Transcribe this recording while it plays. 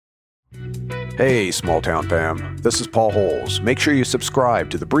Hey, Small Town fam. This is Paul Holes. Make sure you subscribe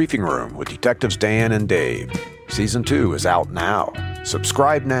to The Briefing Room with Detectives Dan and Dave. Season 2 is out now.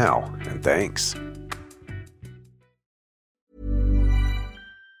 Subscribe now, and thanks.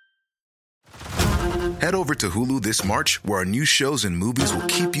 Head over to Hulu this March, where our new shows and movies will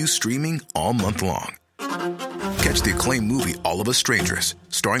keep you streaming all month long. Catch the acclaimed movie All of Us Strangers,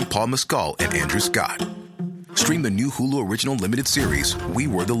 starring Paul Mescal and Andrew Scott. Stream the new Hulu original limited series We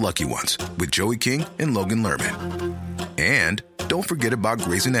Were the Lucky Ones with Joey King and Logan Lerman. And don't forget about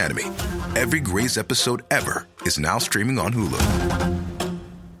Grey's Anatomy. Every Grey's episode ever is now streaming on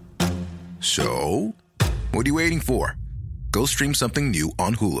Hulu. So, what are you waiting for? Go stream something new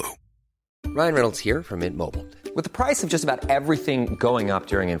on Hulu. Ryan Reynolds here from Mint Mobile. With the price of just about everything going up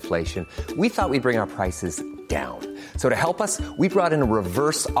during inflation, we thought we'd bring our prices down. So to help us, we brought in a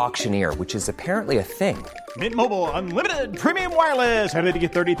reverse auctioneer, which is apparently a thing. Mint Mobile Unlimited Premium Wireless. How to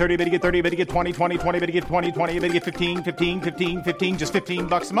get 30, 30, bit to get 30, bit to get 20, 20, 20, bit to get 20, 20, bit to get 15, 15, 15, 15, just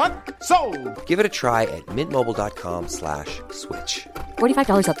 $15 a month? Sold! Give it a try at mintmobile.com/switch.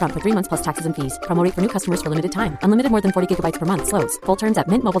 $45 up front for 3 months plus taxes and fees. Promo rate for new customers for limited time. Unlimited more than 40 gigabytes per month. Slows full terms at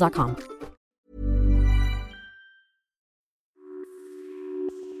mintmobile.com.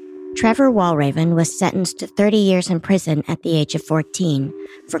 Trevor Walraven was sentenced to 30 years in prison at the age of 14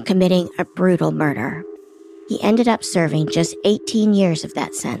 for committing a brutal murder. He ended up serving just 18 years of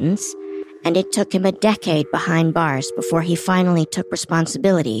that sentence, and it took him a decade behind bars before he finally took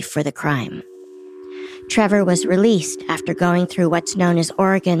responsibility for the crime. Trevor was released after going through what's known as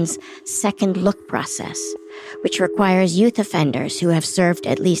Oregon's Second Look process, which requires youth offenders who have served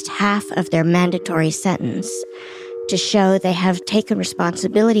at least half of their mandatory sentence to show they have taken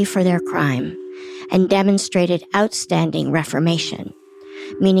responsibility for their crime and demonstrated outstanding reformation,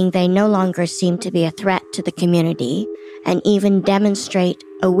 meaning they no longer seem to be a threat to the community and even demonstrate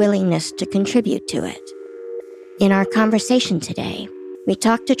a willingness to contribute to it. In our conversation today, we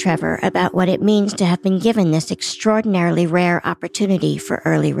talked to Trevor about what it means to have been given this extraordinarily rare opportunity for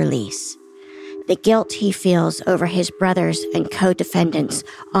early release, the guilt he feels over his brothers and co-defendants'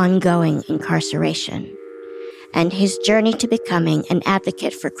 ongoing incarceration, and his journey to becoming an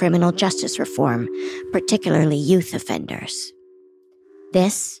advocate for criminal justice reform, particularly youth offenders.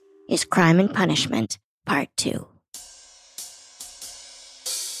 This is Crime and Punishment, Part 2.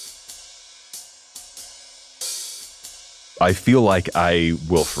 I feel like I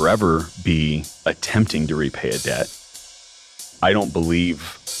will forever be attempting to repay a debt. I don't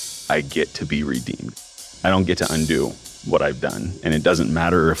believe I get to be redeemed. I don't get to undo what I've done. And it doesn't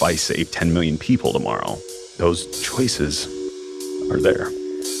matter if I save 10 million people tomorrow. Those choices are there.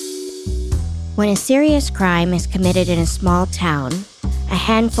 When a serious crime is committed in a small town, a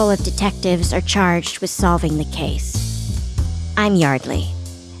handful of detectives are charged with solving the case. I'm Yardley,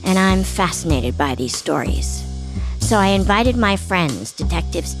 and I'm fascinated by these stories. So I invited my friends,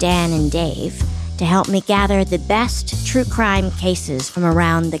 Detectives Dan and Dave, to help me gather the best true crime cases from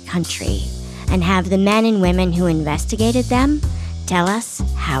around the country and have the men and women who investigated them tell us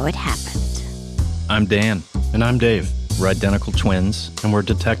how it happened. I'm Dan. And I'm Dave. We're identical twins, and we're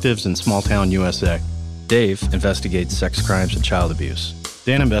detectives in small-town USA. Dave investigates sex crimes and child abuse.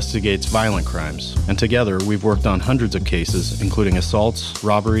 Dan investigates violent crimes, and together we've worked on hundreds of cases, including assaults,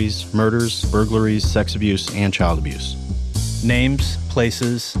 robberies, murders, burglaries, sex abuse, and child abuse. Names,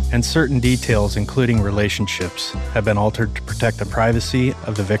 places, and certain details, including relationships, have been altered to protect the privacy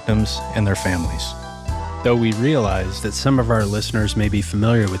of the victims and their families. Though we realize that some of our listeners may be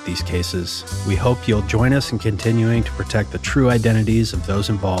familiar with these cases, we hope you'll join us in continuing to protect the true identities of those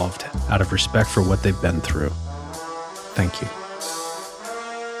involved out of respect for what they've been through. Thank you.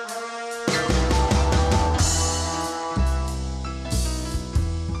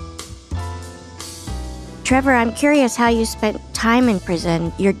 Trevor, I'm curious how you spent time in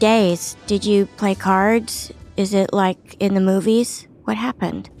prison, your days. Did you play cards? Is it like in the movies? What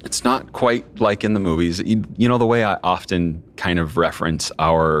happened? It's not quite like in the movies. You know, the way I often kind of reference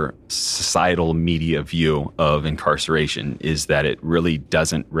our societal media view of incarceration is that it really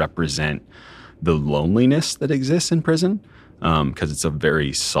doesn't represent the loneliness that exists in prison, because it's a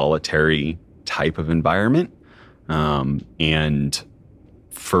very solitary type of environment. And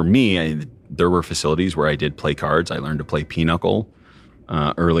for me, there were facilities where I did play cards. I learned to play pinochle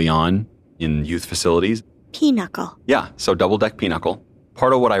early on in youth facilities. Pinochle. Yeah, so double-deck pinochle.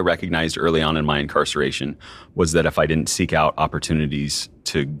 Part of what I recognized early on in my incarceration was that if I didn't seek out opportunities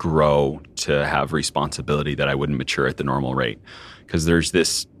to grow, to have responsibility, that I wouldn't mature at the normal rate. Because there's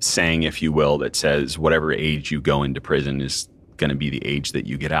this saying, if you will, that says whatever age you go into prison is going to be the age that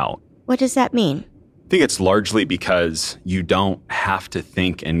you get out. What does that mean? think it's largely because you don't have to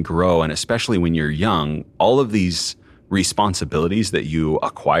think and grow. And especially when you're young, all of these responsibilities that you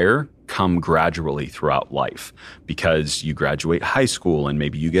acquire come gradually throughout life, because you graduate high school and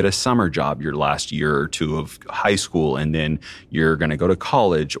maybe you get a summer job your last year or two of high school, and then you're going to go to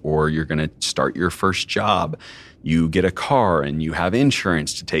college or you're going to start your first job. You get a car and you have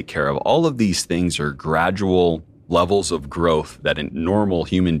insurance to take care of. All of these things are gradual levels of growth that a normal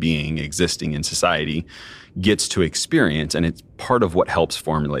human being existing in society gets to experience. And it's part of what helps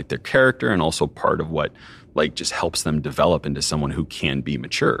formulate their character, and also part of what just helps them develop into someone who can be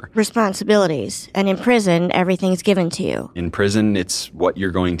mature. Responsibilities. And in prison, everything's given to you. In prison, it's what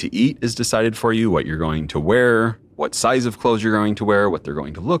you're going to eat is decided for you, what you're going to wear, what size of clothes you're going to wear, what they're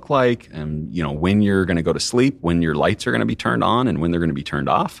going to look like, and when you're going to go to sleep, when your lights are going to be turned on and when they're going to be turned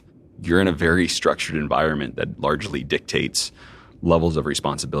off. You're in a very structured environment that largely dictates levels of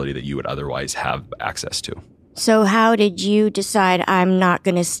responsibility that you would otherwise have access to. So how did you decide I'm not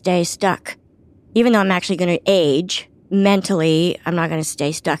going to stay stuck? Even though I'm actually going to age, mentally, I'm not going to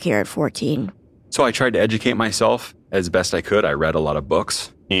stay stuck here at 14. So I tried to educate myself as best I could. I read a lot of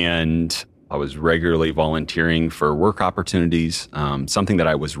books, and I was regularly volunteering for work opportunities. Something that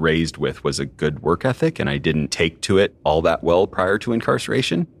I was raised with was a good work ethic, and I didn't take to it all that well prior to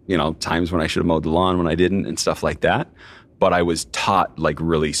incarceration. Times when I should have mowed the lawn when I didn't and stuff like that. But I was taught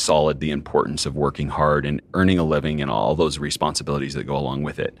really solid the importance of working hard and earning a living and all those responsibilities that go along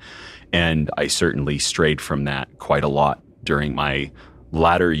with it. And I certainly strayed from that quite a lot during my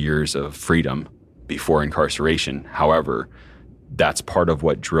latter years of freedom before incarceration. However, that's part of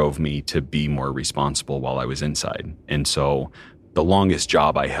what drove me to be more responsible while I was inside. And so the longest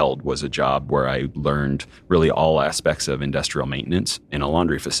job I held was a job where I learned really all aspects of industrial maintenance in a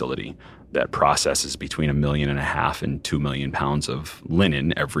laundry facility that processes between 1.5 million and 2 million pounds of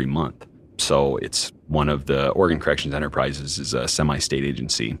linen every month. So it's one of the Oregon Corrections Enterprises is a semi-state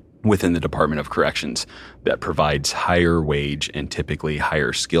agency within the Department of Corrections that provides higher wage and typically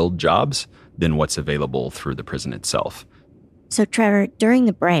higher skilled jobs than what's available through the prison itself. So Trevor, during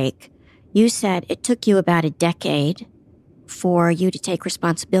the break, you said it took you about a decade for you to take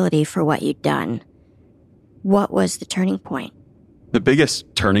responsibility for what you'd done. What was the turning point? The biggest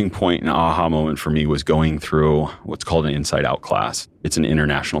turning point and aha moment for me was going through what's called an Inside Out class. It's an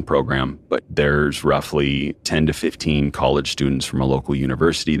international program, but there's roughly 10 to 15 college students from a local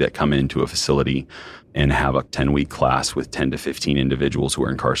university that come into a facility and have a 10-week class with 10 to 15 individuals who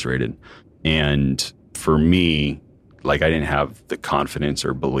are incarcerated. And for me, I didn't have the confidence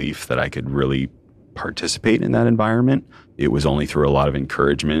or belief that I could really participate in that environment. It was only through a lot of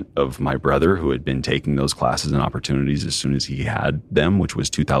encouragement of my brother, who had been taking those classes and opportunities as soon as he had them, which was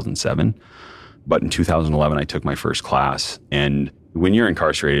 2007. But in 2011, I took my first class. And when you're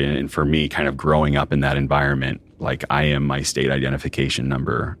incarcerated, and for me, kind of growing up in that environment, I am my state identification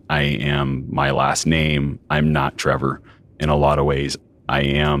number. I am my last name. I'm not Trevor. In a lot of ways, I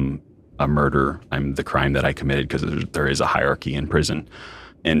am a murderer. I'm the crime that I committed, because there is a hierarchy in prison.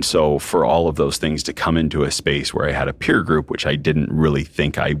 And so for all of those things to come into a space where I had a peer group, which I didn't really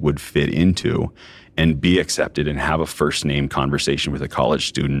think I would fit into, and be accepted and have a first name conversation with a college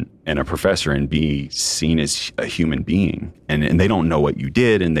student and a professor and be seen as a human being. And they don't know what you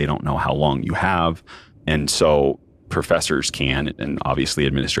did, and they don't know how long you have. And so professors can, and obviously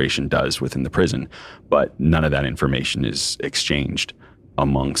administration does within the prison, but none of that information is exchanged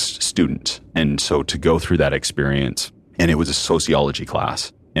amongst students. And so to go through that experience, and it was a sociology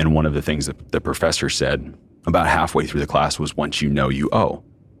class. And one of the things that the professor said about halfway through the class was, once you know, you owe.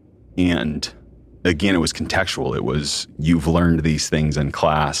 And again, it was contextual. It was, you've learned these things in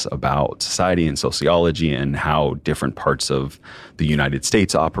class about society and sociology and how different parts of the United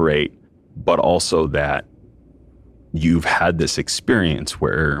States operate, but also that you've had this experience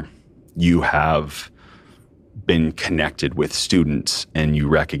where you have been connected with students, and you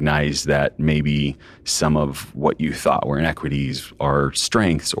recognize that maybe some of what you thought were inequities are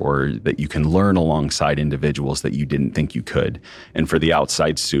strengths, or that you can learn alongside individuals that you didn't think you could. And for the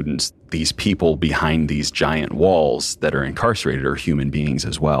outside students, these people behind these giant walls that are incarcerated are human beings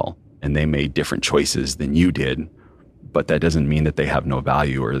as well. And they made different choices than you did, but that doesn't mean that they have no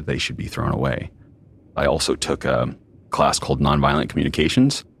value or that they should be thrown away. I also took a class called Nonviolent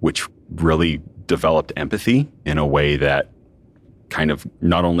Communications, which really developed empathy in a way that kind of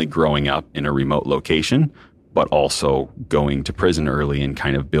not only growing up in a remote location, but also going to prison early and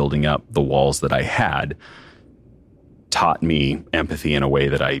kind of building up the walls that I had taught me empathy in a way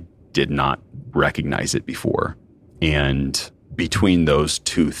that I did not recognize it before. And between those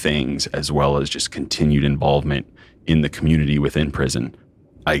two things, as well as just continued involvement in the community within prison,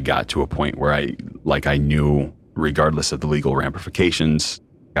 I got to a point where I knew, regardless of the legal ramifications,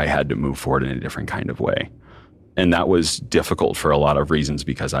 I had to move forward in a different kind of way. And that was difficult for a lot of reasons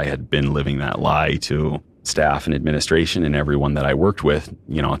because I had been living that lie to staff and administration and everyone that I worked with.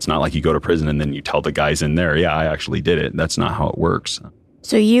 You know, it's not like you go to prison and then you tell the guys in there, yeah, I actually did it. That's not how it works.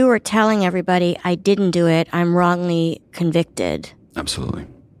 So you were telling everybody, I didn't do it, I'm wrongly convicted. Absolutely.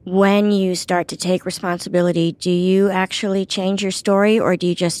 When you start to take responsibility, do you actually change your story, or do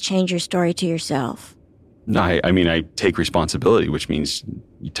you just change your story to yourself? No, I take responsibility, which means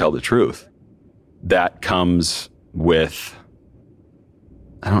you tell the truth. That comes with,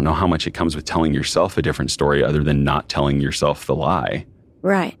 I don't know how much it comes with telling yourself a different story other than not telling yourself the lie.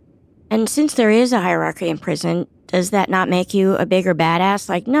 Right. And since there is a hierarchy in prison, does that not make you a bigger badass?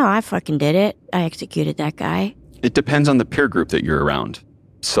 Like, no, I fucking did it. I executed that guy. It depends on the peer group that you're around.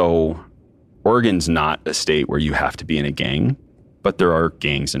 So Oregon's not a state where you have to be in a gang, but there are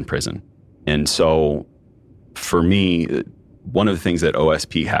gangs in prison. And so for me, one of the things that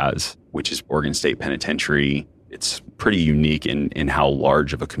OSP has, which is Oregon State Penitentiary, it's pretty unique in how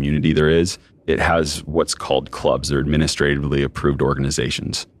large of a community there is. It has what's called clubs. They're administratively approved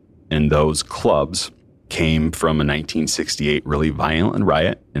organizations. And those clubs came from a 1968 really violent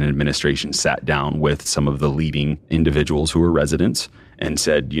riot. An administration sat down with some of the leading individuals who were residents and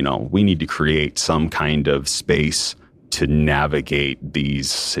said, you know, we need to create some kind of space to navigate these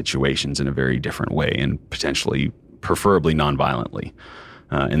situations in a very different way and potentially, preferably nonviolently.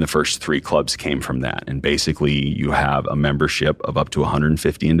 And the first 3 clubs came from that. And basically, you have a membership of up to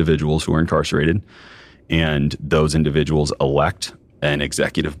 150 individuals who are incarcerated. And those individuals elect an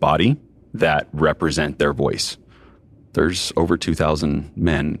executive body that represent their voice. There's over 2,000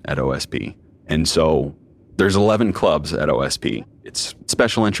 men at OSP. And so there's 11 clubs at OSP. It's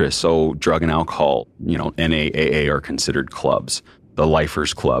special interest. So drug and alcohol, you know, NAAA are considered clubs. The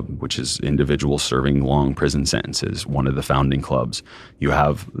Lifers Club, which is individuals serving long prison sentences, one of the founding clubs. You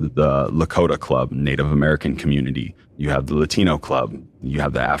have the Lakota Club, Native American community. You have the Latino Club. You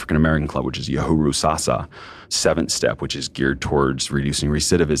have the African American Club, which is Yahuru Sasa. Seventh Step, which is geared towards reducing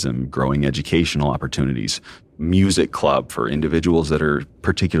recidivism, growing educational opportunities. Music Club for individuals that are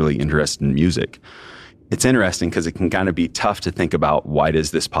particularly interested in music. It's interesting because it can kind of be tough to think about, why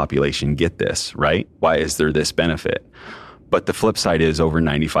does this population get this, right? Why is there this benefit? But the flip side is over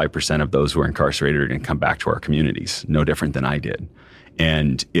 95% of those who are incarcerated are going to come back to our communities, no different than I did.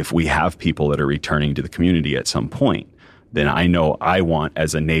 And if we have people that are returning to the community at some point, then I know I want,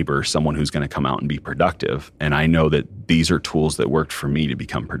 as a neighbor, someone who's going to come out and be productive. And I know that these are tools that worked for me to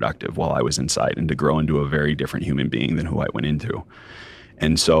become productive while I was inside and to grow into a very different human being than who I went into.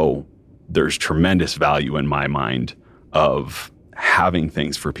 And so there's tremendous value in my mind of having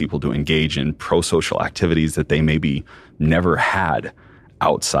things for people to engage in pro-social activities that they maybe never had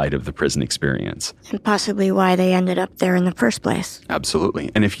outside of the prison experience. And possibly why they ended up there in the first place.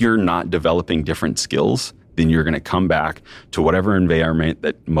 Absolutely. And if you're not developing different skills, then you're going to come back to whatever environment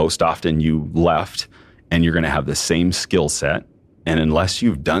that most often you left, and you're going to have the same skill set. And unless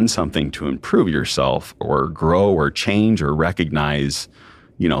you've done something to improve yourself or grow or change or recognize,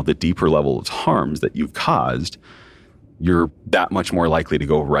 you know, the deeper level of harms that you've caused, you're that much more likely to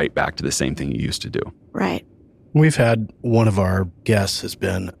go right back to the same thing you used to do. Right. We've had one of our guests has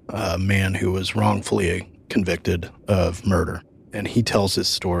been a man who was wrongfully convicted of murder. And he tells his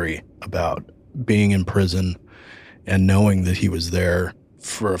story about being in prison and knowing that he was there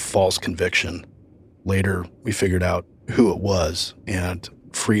for a false conviction. Later, we figured out who it was and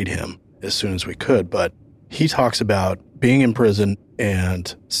freed him as soon as we could. But he talks about being in prison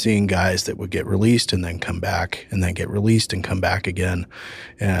and seeing guys that would get released and then come back and then get released and come back again.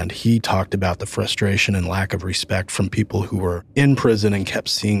 And he talked about the frustration and lack of respect from people who were in prison and kept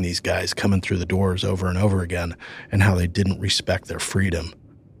seeing these guys coming through the doors over and over again, and how they didn't respect their freedom.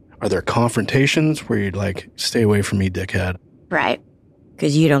 Are there confrontations where you'd like, stay away from me, dickhead? Right.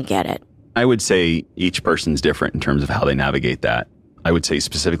 Because you don't get it. I would say each person's different in terms of how they navigate that. I would say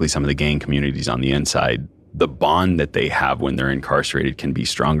specifically some of the gang communities on the inside, the bond that they have when they're incarcerated can be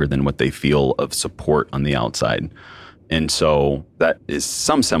stronger than what they feel of support on the outside. And so that is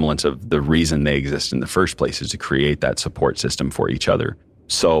some semblance of the reason they exist in the first place, is to create that support system for each other.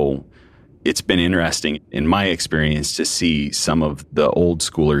 So it's been interesting in my experience to see some of the old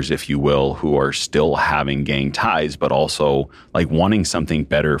schoolers, if you will, who are still having gang ties, but also like wanting something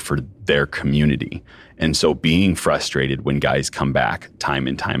better for their community. And so being frustrated when guys come back time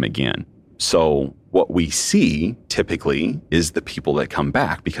and time again. So what we see typically is the people that come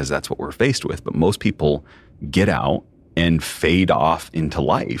back because that's what we're faced with. But most people get out and fade off into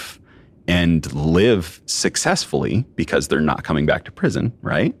life and live successfully because they're not coming back to prison,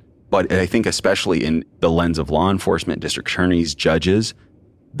 right? But I think especially in the lens of law enforcement, district attorneys, judges,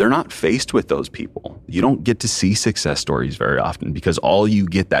 they're not faced with those people. You don't get to see success stories very often because all you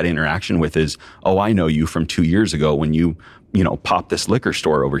get that interaction with is, oh, I know you from 2 years ago when you popped this liquor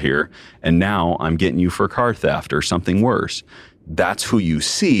store over here, and now I'm getting you for car theft or something worse. That's who you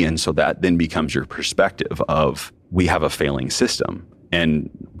see. And so that then becomes your perspective of, we have a failing system, and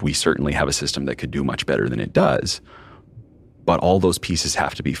we certainly have a system that could do much better than it does. But all those pieces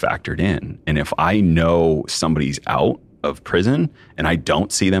have to be factored in. And if I know somebody's out of prison and I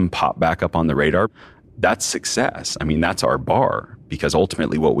don't see them pop back up on the radar, that's success. I mean, that's our bar, because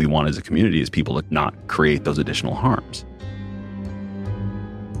ultimately what we want as a community is people to not create those additional harms.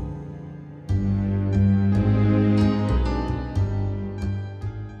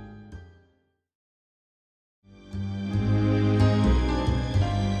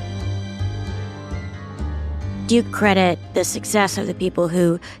 Do you credit the success of the people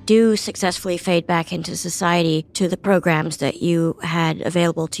who do successfully fade back into society to the programs that you had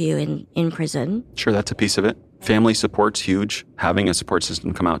available to you in prison? Sure, that's a piece of it. Family support's huge. Having a support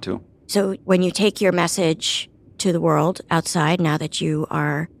system come out too. So when you take your message to the world outside, now that you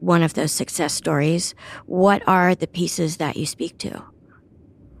are one of those success stories, what are the pieces that you speak to?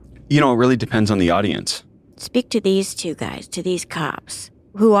 It really depends on the audience. Speak to these two guys, to these cops,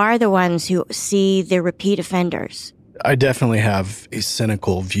 who are the ones who see the repeat offenders. I definitely have a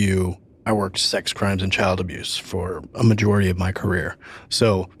cynical view. I worked sex crimes and child abuse for a majority of my career.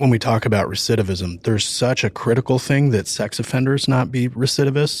 So when we talk about recidivism, there's such a critical thing that sex offenders not be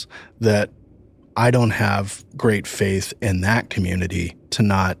recidivists that I don't have great faith in that community to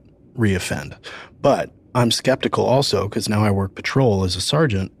not reoffend. But I'm skeptical also because now I work patrol as a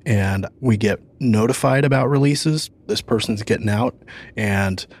sergeant and we get notified about releases. This person's getting out,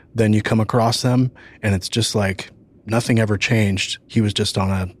 and then you come across them and it's just like nothing ever changed. He was just on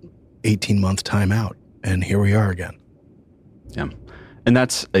a 18-month timeout, and here we are again. Yeah. And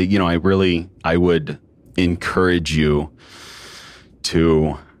that's, I would encourage you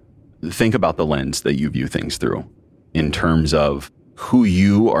to think about the lens that you view things through in terms of who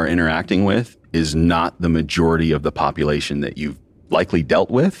you are interacting with is not the majority of the population that you've likely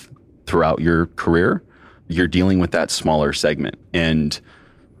dealt with throughout your career. You're dealing with that smaller segment. And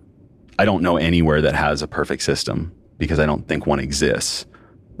I don't know anywhere that has a perfect system because I don't think one exists.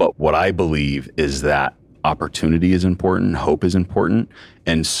 But what I believe is that opportunity is important, hope is important,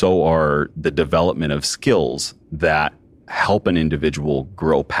 and so are the development of skills that help an individual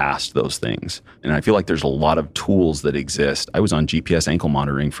grow past those things. And I feel like there's a lot of tools that exist. I was on GPS ankle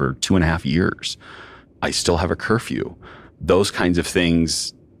monitoring for 2.5 years. I still have a curfew. Those kinds of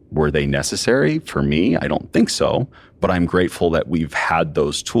things, were they necessary for me? I don't think so. But I'm grateful that we've had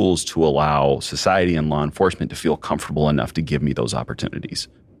those tools to allow society and law enforcement to feel comfortable enough to give me those opportunities.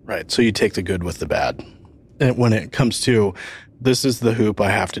 Right. So you take the good with the bad. And when it comes to, this is the hoop I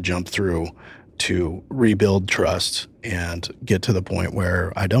have to jump through to rebuild trust and get to the point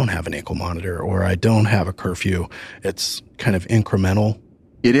where I don't have an ankle monitor or I don't have a curfew. It's kind of incremental.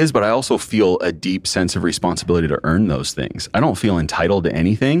 It is, but I also feel a deep sense of responsibility to earn those things. I don't feel entitled to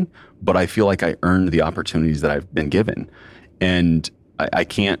anything, but I feel like I earned the opportunities that I've been given. And I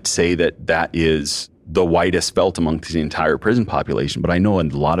can't say that that is the widest felt amongst the entire prison population, but I know a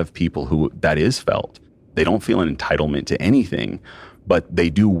lot of people who that is felt. They don't feel an entitlement to anything, but they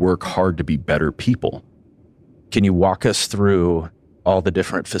do work hard to be better people. Can you walk us through all the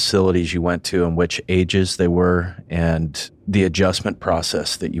different facilities you went to and which ages they were and the adjustment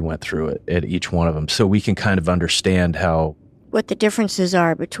process that you went through at each one of them so we can kind of understand what the differences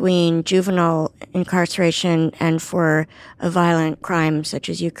are between juvenile incarceration and for a violent crime such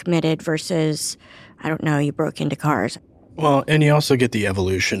as you committed versus, you broke into cars? Well, and you also get the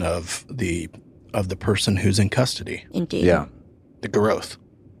evolution of the person who's in custody. Indeed. Yeah. The growth.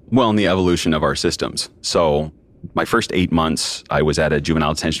 Well, and the evolution of our systems. So my first 8 months, I was at a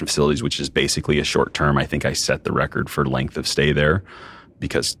juvenile detention facilities, which is basically a short term. I think I set the record for length of stay there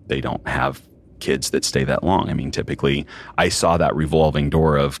because they don't have kids that stay that long. I mean, typically I saw that revolving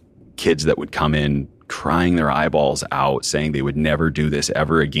door of kids that would come in crying their eyeballs out, saying they would never do this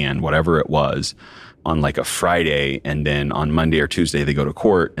ever again, whatever it was, on like a Friday. And then on Monday or Tuesday, they go to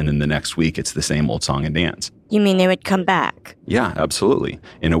court. And then the next week, it's the same old song and dance. You mean they would come back? Yeah, absolutely.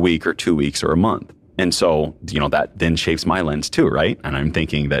 In a week or 2 weeks or a month. And so, that then shapes my lens too, right? And I'm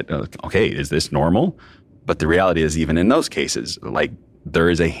thinking that, okay, is this normal? But the reality is, even in those cases, like there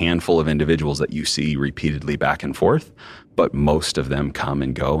is a handful of individuals that you see repeatedly back and forth, but most of them come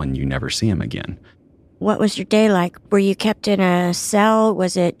and go and you never see them again. What was your day like? Were you kept in a cell?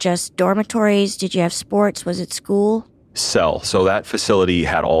 Was it just dormitories? Did you have sports? Was it school? Cell. So that facility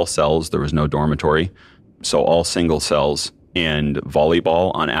had all cells. There was no dormitory. So all single cells, and volleyball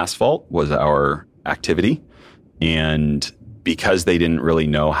on asphalt was our activity. And because they didn't really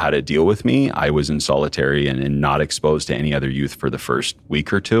know how to deal with me, I was in solitary and not exposed to any other youth for the first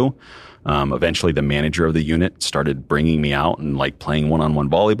week or two. Eventually, the manager of the unit started bringing me out and like playing one-on-one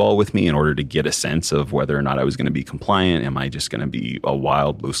volleyball with me in order to get a sense of whether or not I was going to be compliant. Am I just going to be a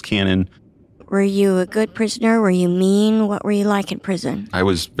wild, loose cannon? Were you a good prisoner? Were you mean? What were you like in prison? I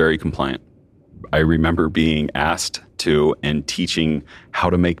was very compliant. I remember being asked to and teaching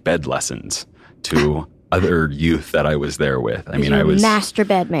how to make bed lessons to other youth that I was there with. I mean, I was master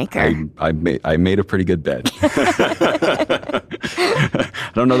bed maker. I made a pretty good bed.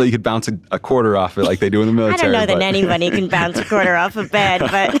 I don't know that you could bounce a quarter off it like they do in the military. I don't know that anybody can bounce a quarter off a bed,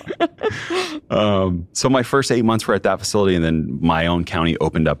 but. So my first 8 months were at that facility, and then my own county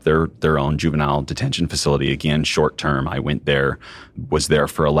opened up their own juvenile detention facility. Again, short term. I went there, was there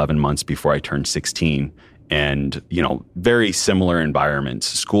for 11 months before I turned 16. And, very similar environments.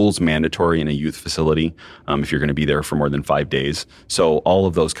 School's mandatory in a youth facility if you're going to be there for more than 5 days. So all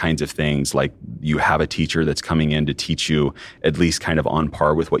of those kinds of things, like you have a teacher that's coming in to teach you at least kind of on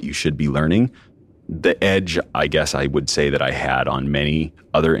par with what you should be learning. The edge, I guess I would say that I had on many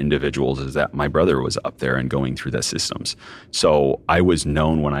other individuals is that my brother was up there and going through the systems. So I was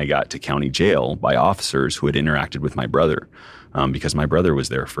known when I got to county jail by officers who had interacted with my brother. Because my brother was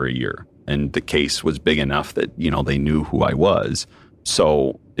there for a year, and the case was big enough that, they knew who I was.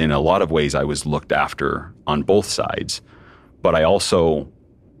 So in a lot of ways, I was looked after on both sides, but I also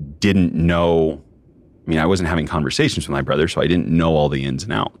didn't know, I wasn't having conversations with my brother, so I didn't know all the ins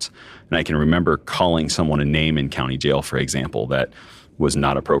and outs. And I can remember calling someone a name in county jail, for example, that was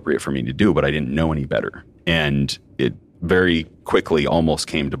not appropriate for me to do, but I didn't know any better. And it very quickly almost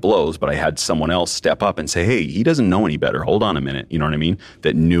came to blows, but I had someone else step up and say, hey, he doesn't know any better. Hold on a minute. You know what I mean?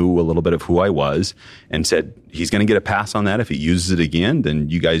 That knew a little bit of who I was and said, he's going to get a pass on that. If he uses it again, then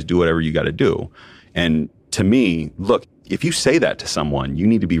you guys do whatever you got to do. And to me, look, if you say that to someone, you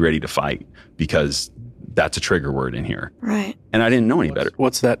need to be ready to fight because that's a trigger word in here. Right. And I didn't know any better.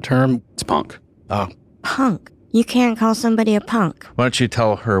 What's that term? It's punk. Oh. Punk. You can't call somebody a punk. Why don't you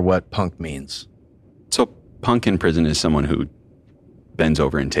tell her what punk means? So punk in prison is someone who bends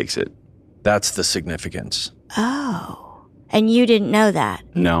over and takes it. That's the significance. Oh. And you didn't know that?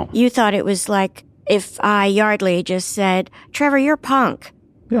 No. You thought it was like if Yardley just said, Trevor, you're punk.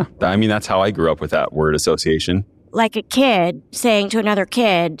 Yeah. That's how I grew up with that word association. Like a kid saying to another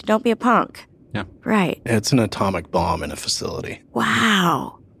kid, don't be a punk. Yeah. Right. It's an atomic bomb in a facility.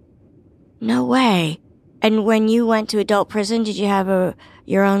 Wow. No way. And when you went to adult prison, did you have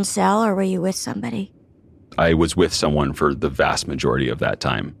your own cell or were you with somebody? I was with someone for the vast majority of that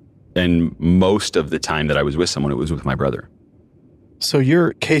time. And most of the time that I was with someone, it was with my brother. So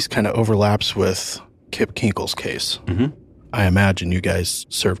your case kind of overlaps with Kip Kinkle's case. Mm-hmm. I imagine you guys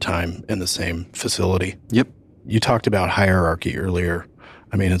served time in the same facility. Yep. You talked about hierarchy earlier.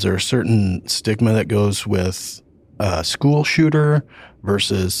 Is there a certain stigma that goes with a school shooter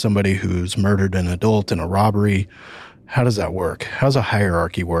versus somebody who's murdered an adult in a robbery? How does that work? How does a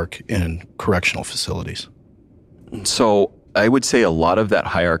hierarchy work in correctional facilities? So I would say a lot of that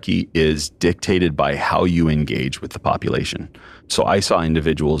hierarchy is dictated by how you engage with the population. So I saw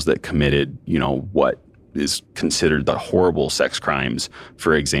individuals that committed, what is considered the horrible sex crimes,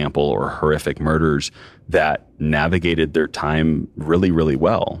 for example, or horrific murders that navigated their time really, really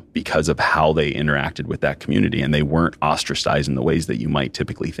well because of how they interacted with that community. And they weren't ostracized in the ways that you might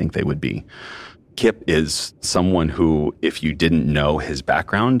typically think they would be. Kip is someone who, if you didn't know his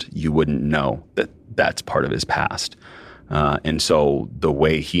background, you wouldn't know that that's part of his past. And so the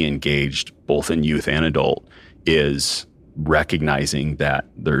way he engaged both in youth and adult is recognizing that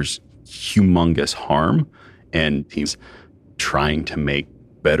there's humongous harm and he's trying to make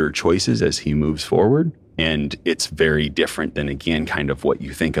better choices as he moves forward. And it's very different than, again, kind of what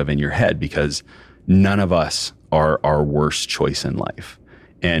you think of in your head, because none of us are our worst choice in life.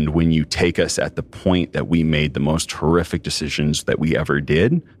 And when you take us at the point that we made the most horrific decisions that we ever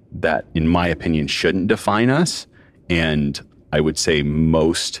did, that, in my opinion, shouldn't define us. And I would say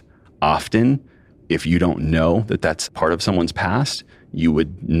most often, if you don't know that that's part of someone's past, you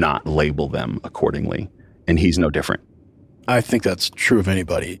would not label them accordingly. And he's no different. I think that's true of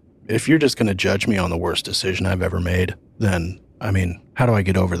anybody. If you're just going to judge me on the worst decision I've ever made, then, how do I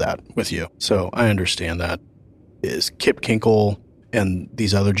get over that with you? So I understand that. Is Kip Kinkle and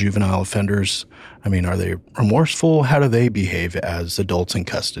these other juvenile offenders, are they remorseful? How do they behave as adults in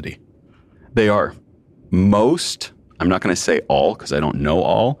custody? They are. Most, I'm not going to say all because I don't know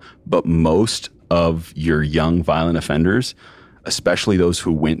all, but most of your young violent offenders, especially those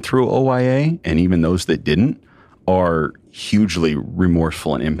who went through OYA and even those that didn't, are hugely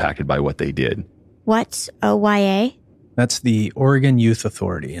remorseful and impacted by what they did. What's OYA? That's the Oregon Youth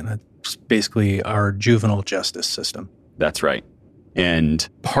Authority, and that's basically our juvenile justice system. That's right. And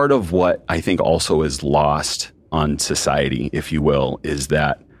part of what I think also is lost on society, if you will, is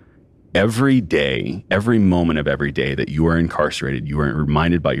that every day, every moment of every day that you are incarcerated, you are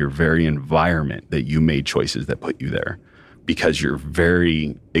reminded by your very environment that you made choices that put you there because your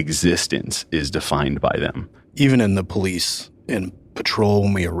very existence is defined by them. Even in the police and patrol,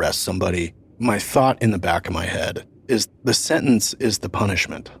 when we arrest somebody, my thought in the back of my head is the sentence is the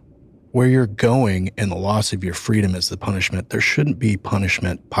punishment. Where you're going and the loss of your freedom is the punishment. There shouldn't be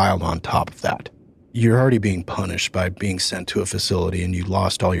punishment piled on top of that. You're already being punished by being sent to a facility and you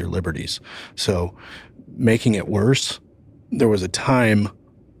lost all your liberties. So making it worse, there was a time,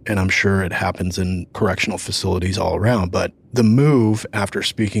 and I'm sure it happens in correctional facilities all around, but the move after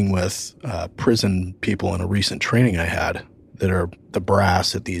speaking with prison people in a recent training I had that are the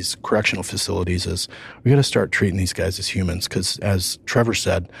brass at these correctional facilities is we got to start treating these guys as humans because, as Trevor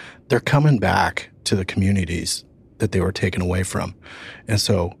said, they're coming back to the communities that they were taken away from. And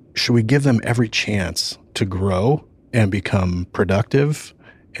so should we give them every chance to grow and become productive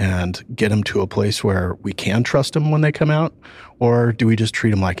and get them to a place where we can trust them when they come out? Or do we just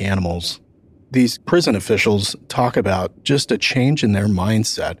treat them like animals? These prison officials talk about just a change in their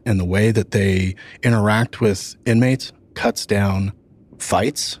mindset and the way that they interact with inmates cuts down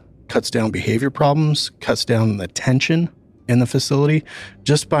fights, cuts down behavior problems, cuts down the tension in the facility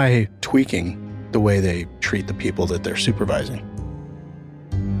just by tweaking the way they treat the people that they're supervising.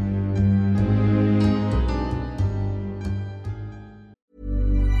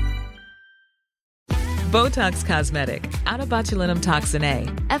 Botox Cosmetic, out of botulinum toxin A,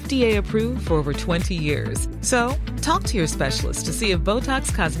 FDA approved for over 20 years. So, talk to your specialist to see if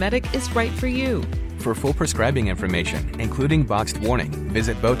Botox Cosmetic is right for you. For full prescribing information, including boxed warning,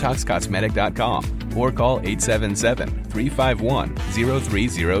 visit BotoxCosmetic.com or call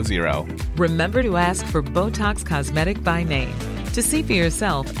 877-351-0300. Remember to ask for Botox Cosmetic by name. To see for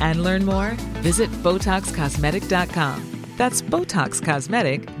yourself and learn more, visit BotoxCosmetic.com. That's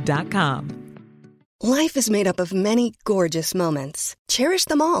BotoxCosmetic.com. Life is made up of many gorgeous moments. Cherish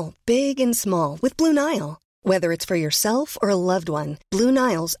them all, big and small, with Blue Nile. Whether it's for yourself or a loved one, Blue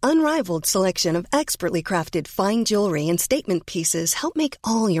Nile's unrivaled selection of expertly crafted fine jewelry and statement pieces help make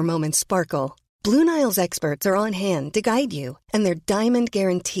all your moments sparkle. Blue Nile's experts are on hand to guide you, and their diamond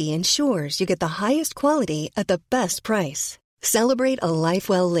guarantee ensures you get the highest quality at the best price. Celebrate a life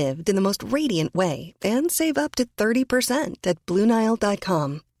well lived in the most radiant way and save up to 30% at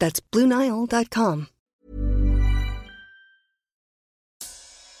BlueNile.com. That's BlueNile.com.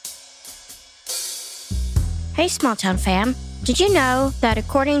 Hey, Small Town fam. Did you know that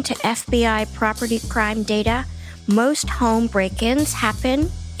according to FBI property crime data, most home break-ins happen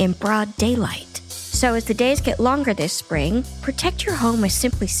in broad daylight? So as the days get longer this spring, protect your home with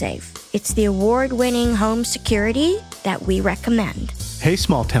Simply Safe. It's the award-winning home security that we recommend. Hey,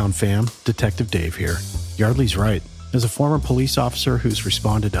 Small Town fam. Detective Dave here. Yardley's right. As a former police officer who's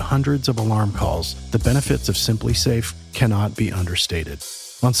responded to hundreds of alarm calls, the benefits of Simply Safe cannot be understated.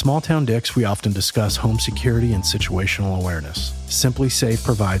 On Small Town Dicks, we often discuss home security and situational awareness. Simply Safe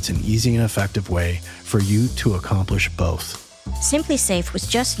provides an easy and effective way for you to accomplish both. Simply Safe was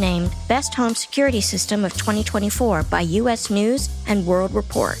just named Best Home Security System of 2024 by U.S. News and World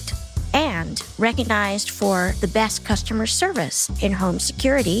Report, and recognized for the best customer service in home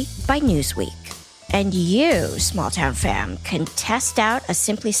security by Newsweek. And you, Small Town fam, can test out a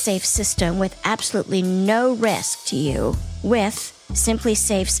Simply Safe system with absolutely no risk to you with Simply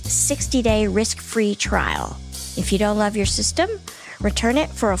Safe's 60-day risk-free trial. If you don't love your system, return it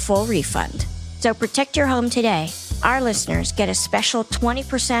for a full refund. So protect your home today. Our listeners get a special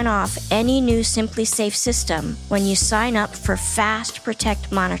 20% off any new Simply Safe system when you sign up for Fast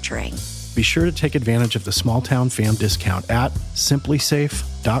Protect monitoring. Be sure to take advantage of the Small Town fam discount at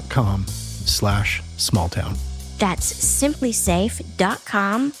simplysafe.com/smalltown. That's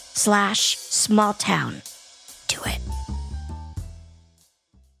simplysafe.com/smalltown. Do it.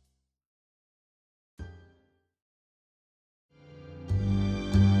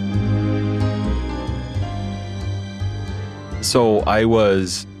 So I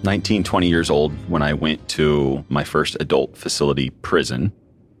was 19, 20 years old when I went to my first adult facility prison,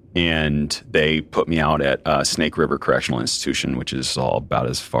 and they put me out at Snake River Correctional Institution, which is all about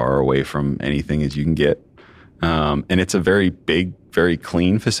as far away from anything as you can get. And it's a very big very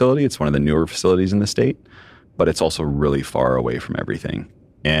clean facility. It's one of the newer facilities in the state, but it's also really far away from everything.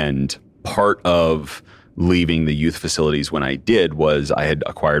 And part of leaving the youth facilities when I did was I had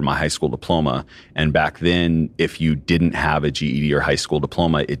acquired my high school diploma. And back then, if you didn't have a GED or high school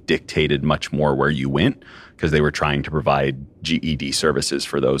diploma, it dictated much more where you went because they were trying to provide GED services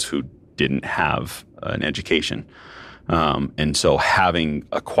for those who didn't have an education. And so having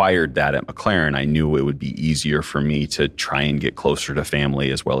acquired that at McLaren, I knew it would be easier for me to try and get closer to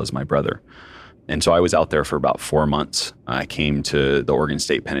family as well as my brother. And so I was out there for about 4 months. I came to the Oregon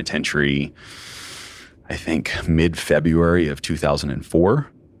State Penitentiary, I think mid-February of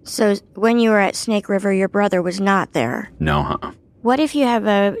 2004. So when you were at Snake River, your brother was not there? No, What if you have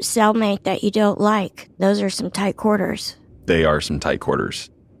a cellmate that you don't like? Those are some tight quarters. They are some tight quarters.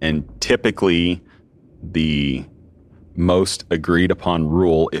 And typically, the most agreed upon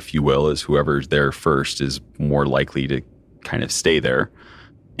rule, if you will, is whoever's there first is more likely to kind of stay there.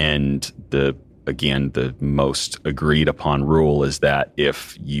 And the most agreed upon rule is that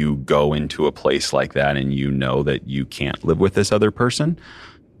if you go into a place like that and you know that you can't live with this other person,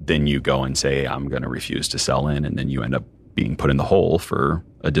 then you go and say, I'm going to refuse to sell in. And then you end up being put in the hole for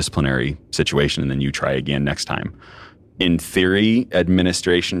a disciplinary situation. And then you try again next time. In theory,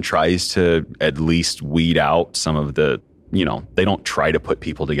 administration tries to at least weed out some of the, they don't try to put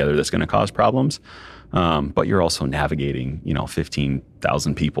people together that's going to cause problems. But you're also navigating,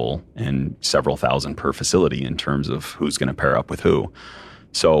 15,000 people and several thousand per facility in terms of who's going to pair up with who.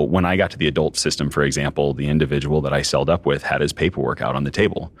 So when I got to the adult system, for example, the individual that I celled up with had his paperwork out on the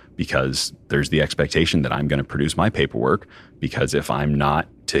table because there's the expectation that I'm going to produce my paperwork because if I'm not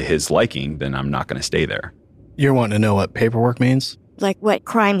to his liking, then I'm not going to stay there. You're wanting to know what paperwork means? Like what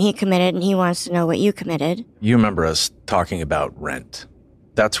crime he committed, and he wants to know what you committed. You remember us talking about rent.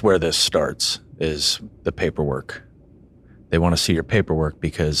 That's where this starts, is the paperwork. They want to see your paperwork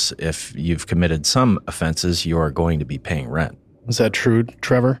because if you've committed some offenses, you are going to be paying rent. Is that true,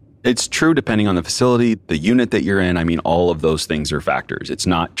 Trevor? It's true depending on the facility, the unit that you're in. I mean, all of those things are factors. It's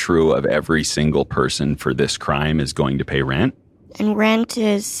not true of every single person for this crime is going to pay rent. And rent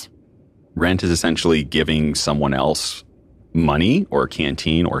is? Rent is essentially giving someone else money or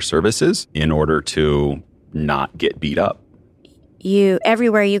canteen or services in order to not get beat up.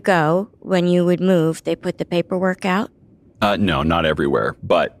 Everywhere you go, when you would move, they put the paperwork out? No, not everywhere,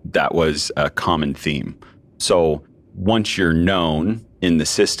 but that was a common theme. So once you're known in the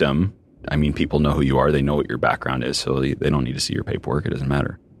system, I mean, people know who you are. They know what your background is, so they don't need to see your paperwork. It doesn't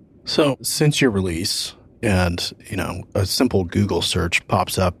matter. So since your release and, a simple Google search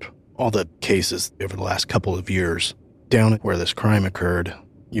pops up all the cases over the last couple of years, down where this crime occurred,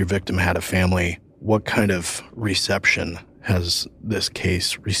 your victim had a family. What kind of reception has this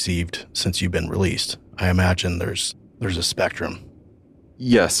case received since you've been released? I imagine there's a spectrum.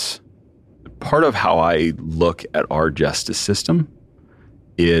 Yes. Part of how I look at our justice system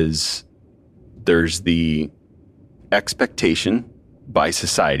is there's the expectation by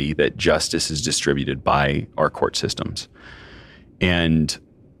society that justice is distributed by our court systems. And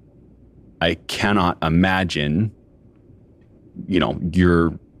I cannot imagine,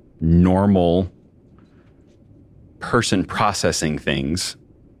 your normal person processing things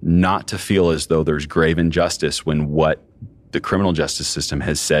not to feel as though there's grave injustice when what the criminal justice system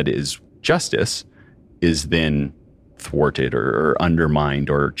has said is justice is then thwarted or undermined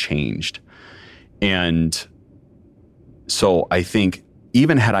or changed. And so I think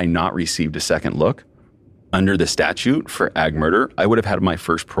even had I not received a second look under the statute for ag murder, I would have had my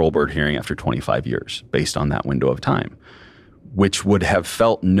first parole board hearing after 25 years based on that window of time, which would have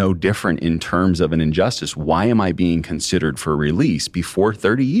felt no different in terms of an injustice. Why am I being considered for release before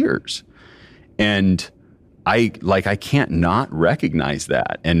 30 years? And I can't not recognize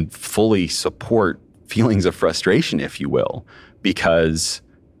that and fully support feelings of frustration, if you will, because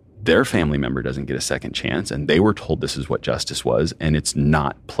their family member doesn't get a second chance and they were told this is what justice was and it's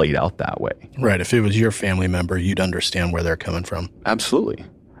not played out that way. Right. If it was your family member, you'd understand where they're coming from. Absolutely.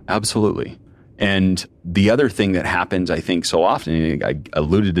 Absolutely. And the other thing that happens, I think, so often, I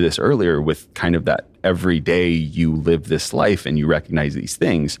alluded to this earlier with kind of that every day you live this life and you recognize these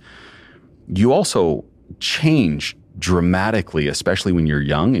things, you also change dramatically, especially when you're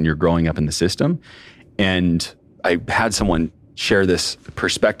young and you're growing up in the system. And I had someone share this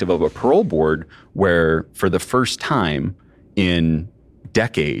perspective of a parole board where for the first time in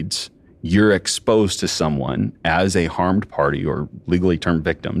decades, you're exposed to someone as a harmed party or legally termed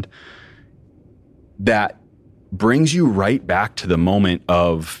victim that brings you right back to the moment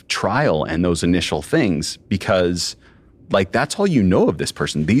of trial and those initial things, because Like, that's all you know of this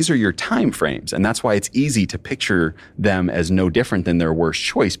person. These are your time frames. And that's why it's easy to picture them as no different than their worst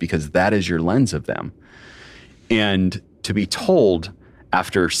choice, because that is your lens of them. And to be told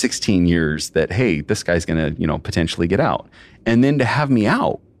after 16 years that, hey, this guy's going to, potentially get out. And then to have me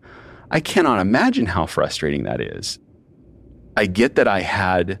out, I cannot imagine how frustrating that is. I get that I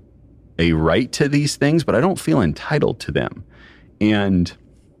had a right to these things, but I don't feel entitled to them. And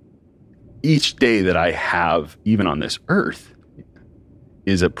each day that I have, even on this earth,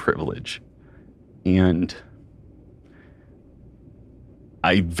 is a privilege. And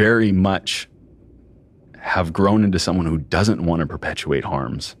I very much have grown into someone who doesn't want to perpetuate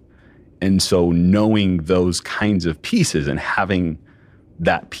harms. And so knowing those kinds of pieces and having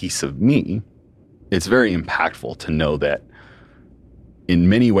that piece of me, it's very impactful to know that in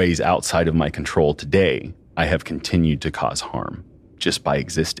many ways outside of my control today, I have continued to cause harm just by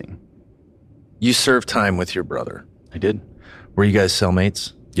existing. You served time with your brother. I did. Were you guys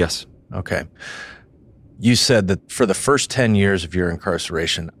cellmates? Yes. Okay. You said that for the first 10 years of your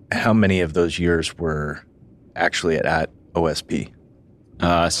incarceration, how many of those years were actually at OSP?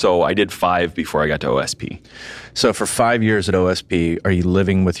 So I did 5 before I got to OSP. So for 5 years at OSP, are you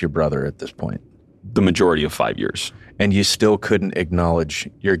living with your brother at this point? The majority of 5 years. And you still couldn't acknowledge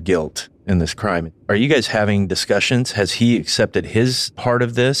your guilt in this crime. Are you guys having discussions? Has he accepted his part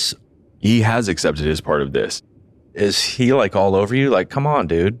of this? He has accepted his part of this. Is he like all over you? Like, come on,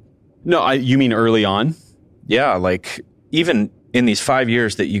 dude. No, you mean early on? Yeah, like even in these 5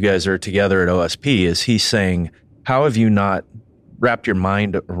 years that you guys are together at OSP, is he saying, how have you not wrapped your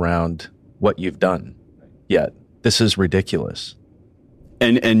mind around what you've done yet? This is ridiculous.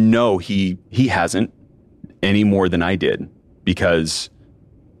 And no, he hasn't any more than I did, because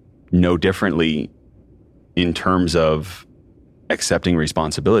no differently in terms of accepting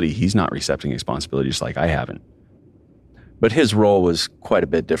responsibility, he's not accepting responsibility just like I haven't. But his role was quite a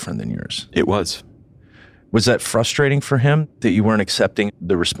bit different than yours. It was. Was that frustrating for him that you weren't accepting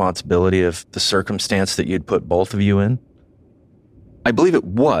the responsibility of the circumstance that you'd put both of you in? I believe it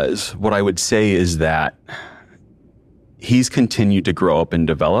was. What I would say is that he's continued to grow up and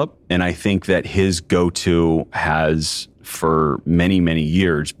develop. And I think that his go-to has for many, many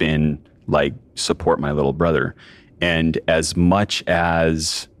years been like, support my little brother. And as much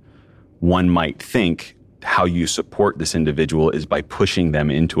as one might think how you support this individual is by pushing them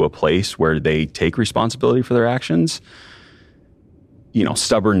into a place where they take responsibility for their actions,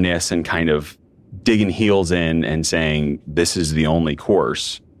 stubbornness and kind of digging heels in and saying, this is the only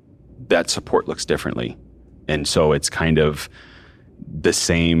course, that support looks differently. And so it's kind of the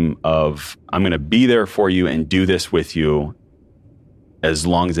same of, I'm going to be there for you and do this with you as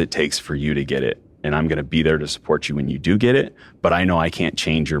long as it takes for you to get it. And I'm going to be there to support you when you do get it. But I know I can't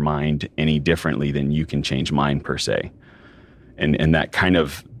change your mind any differently than you can change mine per se. And that kind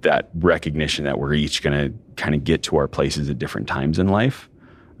of, that recognition that we're each going to kind of get to our places at different times in life.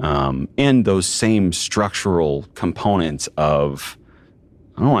 And those same structural components of,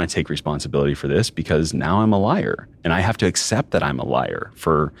 I don't want to take responsibility for this because now I'm a liar. And I have to accept that I'm a liar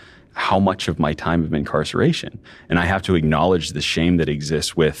for how much of my time of incarceration. And I have to acknowledge the shame that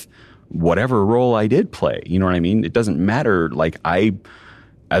exists with whatever role I did play. You know what I mean? It doesn't matter. Like,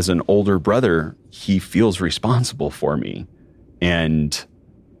 as an older brother, he feels responsible for me. And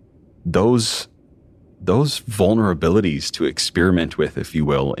those vulnerabilities to experiment with, if you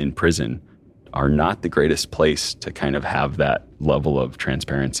will, in prison are not the greatest place to kind of have that level of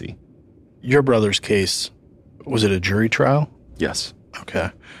transparency. Your brother's case, was it a jury trial? Yes.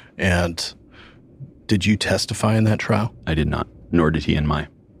 Okay. And did you testify in that trial? I did not, nor did he in my.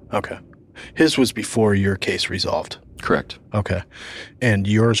 Okay. His was before your case resolved? Correct. Okay. And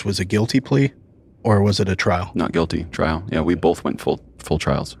yours was a guilty plea, or was it a trial? Not guilty, trial. Yeah, we both went full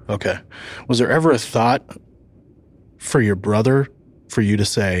trials. Okay. Was there ever a thought for your brother for you to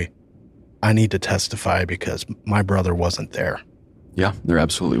say, I need to testify because my brother wasn't there? Yeah, there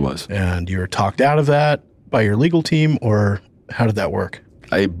absolutely was. And you were talked out of that by your legal team, or how did that work?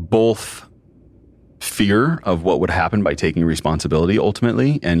 I both fear of what would happen by taking responsibility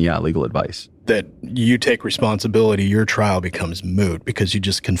ultimately, and legal advice. That you take responsibility, your trial becomes moot because you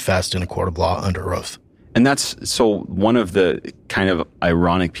just confessed in a court of law under oath. And that's, so one of the kind of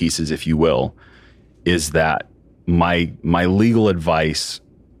ironic pieces, if you will, is that my legal advice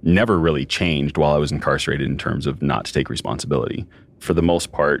never really changed while I was incarcerated in terms of not to take responsibility. For the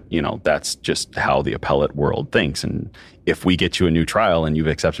most part, that's just how the appellate world thinks. And if we get you a new trial and you've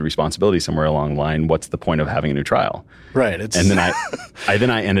accepted responsibility somewhere along the line, what's the point of having a new trial? Right. And then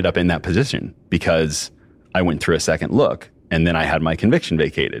I ended up in that position because I went through a second look and then I had my conviction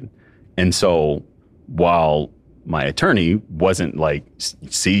vacated. And so while my attorney wasn't like,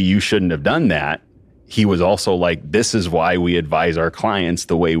 see, you shouldn't have done that. He was also like, this is why we advise our clients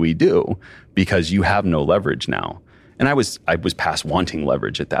the way we do, because you have no leverage now. And I was past wanting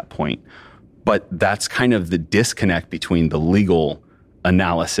leverage at that point. But that's kind of the disconnect between the legal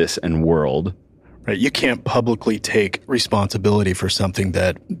analysis and world. Right. You can't publicly take responsibility for something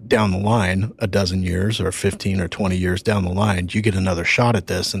that down the line, a dozen years or 15 or 20 years down the line, you get another shot at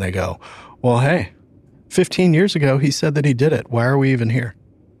this and they go, well, hey, 15 years ago, he said that he did it. Why are we even here?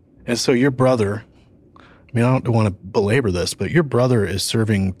 And so your brother, I mean, I don't want to belabor this, but your brother is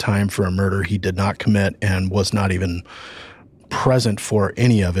serving time for a murder he did not commit and was not even present for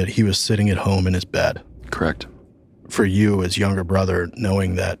any of it. He was sitting at home in his bed. Correct. For you as younger brother,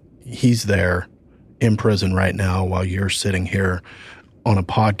 knowing that he's there in prison right now while you're sitting here on a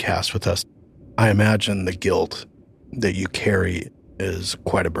podcast with us, I imagine the guilt that you carry is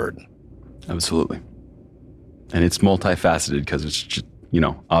quite a burden. Absolutely. And it's multifaceted because it's just,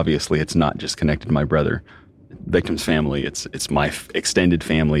 obviously it's not just connected to my brother. Victim's family, it's my extended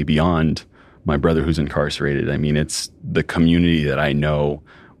family beyond my brother who's incarcerated. I mean, it's the community that I know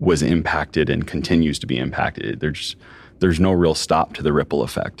was impacted and continues to be impacted. There's no real stop to the ripple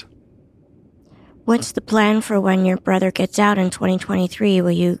effect. What's the plan for when your brother gets out in 2023? Will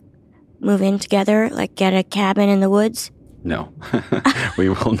you move in together, like get a cabin in the woods? No, we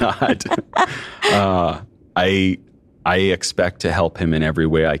will not. I expect to help him in every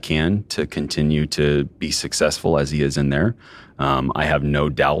way I can to continue to be successful as he is in there. I have no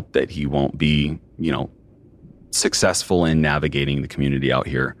doubt that he won't be, successful in navigating the community out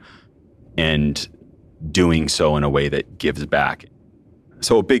here and doing so in a way that gives back.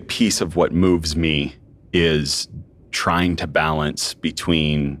 So a big piece of what moves me is trying to balance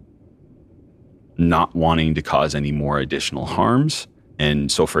between not wanting to cause any more additional harms.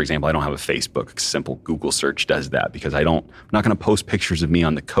 And so, for example, I don't have a Facebook. A simple Google search does that because I'm not going to post pictures of me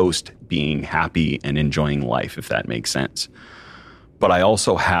on the coast being happy and enjoying life, if that makes sense. But I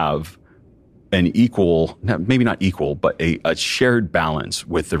also have an equal, maybe not equal, but a shared balance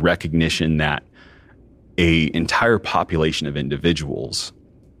with the recognition that an entire population of individuals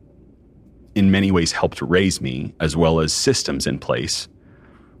in many ways helped raise me, as well as systems in place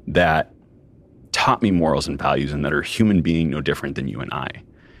that taught me morals and values and that are human being no different than you and I.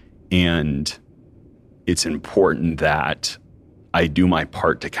 And it's important that I do my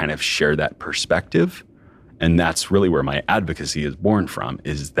part to kind of share that perspective. And that's really where my advocacy is born from,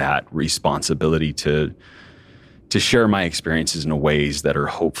 is that responsibility to share my experiences in ways that are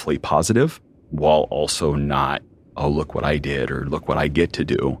hopefully positive, while also not, oh, look what I did or look what I get to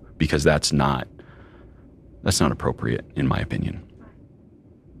do, because that's not appropriate in my opinion.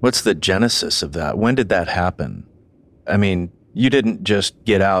 What's the genesis of that? When did that happen? I mean, you didn't just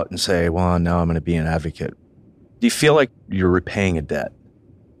get out and say, well, now I'm going to be an advocate. Do you feel like you're repaying a debt?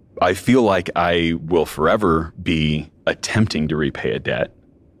 I feel like I will forever be attempting to repay a debt.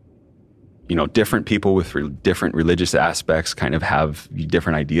 Different people with different religious aspects kind of have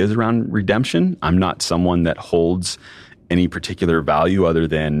different ideas around redemption. I'm not someone that holds any particular value other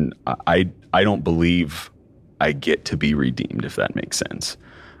than I don't believe I get to be redeemed, if that makes sense.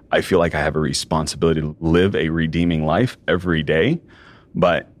 I feel like I have a responsibility to live a redeeming life every day,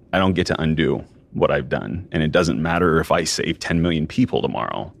 but I don't get to undo what I've done. And it doesn't matter if I save 10 million people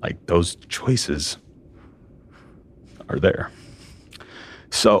tomorrow. Like, those choices are there.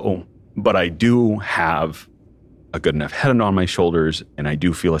 So, but I do have a good enough head on my shoulders, and I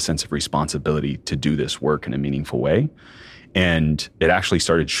do feel a sense of responsibility to do this work in a meaningful way. And it actually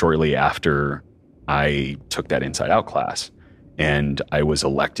started shortly after I took that Inside Out class. And I was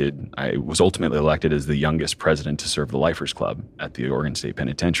ultimately elected as the youngest president to serve the Lifers Club at the Oregon State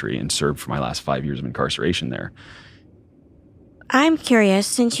Penitentiary, and served for my last 5 years of incarceration there. I'm curious,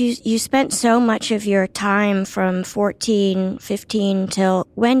 since you spent so much of your time from 14, 15 till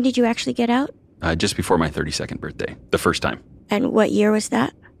when did you actually get out? Just before my 32nd birthday, the first time. And what year was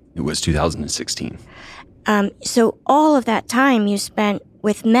that? It was 2016. So all of that time you spent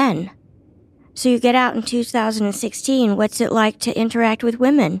with men. So you get out in 2016. What's it like to interact with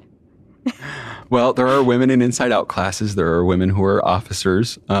women? Well, there are women in Inside Out classes. There are women who are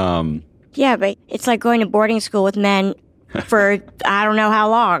officers. Yeah, but it's like going to boarding school with men for I don't know how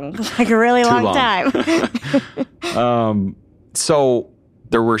long, like a really long time. So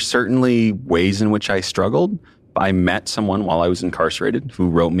there were certainly ways in which I struggled. I met someone while I was incarcerated who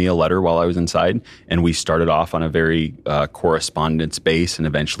wrote me a letter while I was inside, and we started off on a very correspondence base, and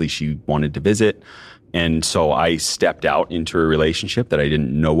eventually she wanted to visit. And so I stepped out into a relationship that I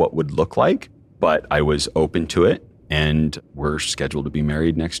didn't know what would look like, but I was open to it, and we're scheduled to be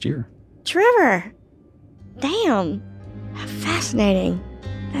married next year. Trevor, Damn. How fascinating.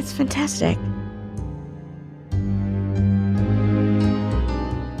 That's fantastic.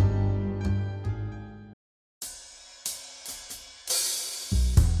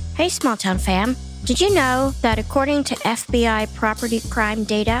 Hey, Small Town fam. Did you know that according to FBI property crime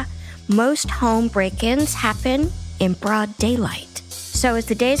data, most home break-ins happen in broad daylight? So as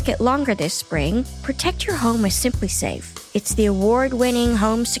the days get longer this spring, protect your home with SimpliSafe. It's the award-winning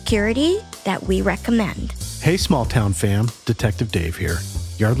home security that we recommend. Hey, Small Town fam. Detective Dave here.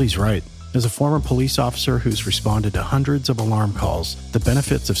 Yardley's right. As a former police officer who's responded to hundreds of alarm calls, the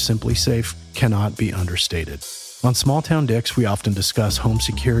benefits of SimpliSafe cannot be understated. On Small Town Dicks, we often discuss home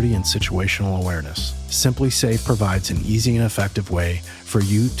security and situational awareness. SimpliSafe provides an easy and effective way for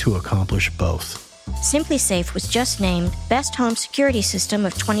you to accomplish both. SimpliSafe was just named Best Home Security System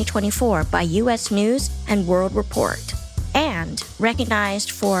of 2024 by U.S. News and World Report, and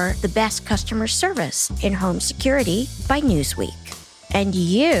recognized for the best customer service in home security by Newsweek. And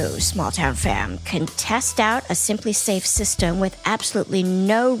you, Small Town fam, can test out a SimpliSafe system with absolutely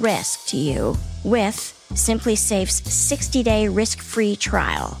no risk to you with SimpliSafe's 60-day risk-free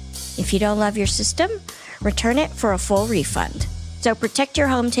trial. If you don't love your system, return it for a full refund. So protect your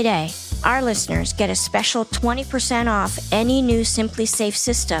home today. Our listeners get a special 20% off any new SimpliSafe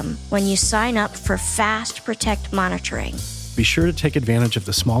system when you sign up for Fast Protect monitoring. Be sure to take advantage of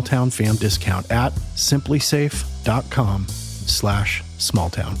the Small Town fam discount at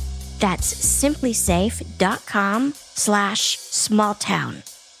simplisafe.com/smalltown. That's simplisafe.com/smalltown.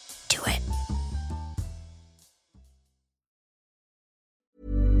 Do it.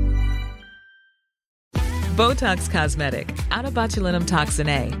 Botox Cosmetic, out of botulinum toxin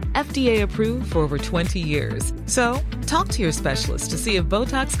A, FDA approved for over 20 years. So, talk to your specialist to see if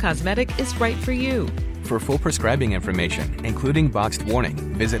Botox Cosmetic is right for you. For full prescribing information, including boxed warning,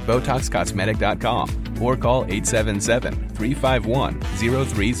 visit BotoxCosmetic.com or call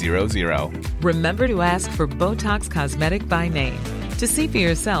 877-351-0300. Remember to ask for Botox Cosmetic by name. To see for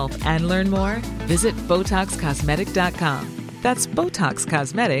yourself and learn more, visit BotoxCosmetic.com. That's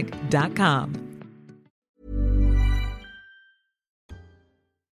BotoxCosmetic.com.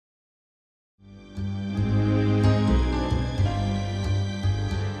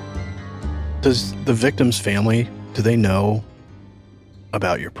 Does the victim's family, do they know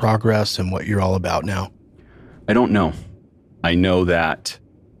about your progress and what you're all about now? I don't know. I know that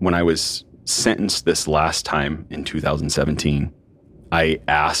when I was sentenced this last time in 2017, I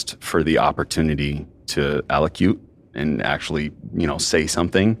asked for the opportunity to allocute and actually, say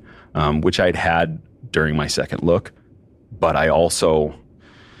something, which I'd had during my second look. But I also,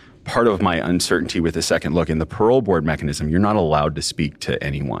 part of my uncertainty with the second look in the parole board mechanism, you're not allowed to speak to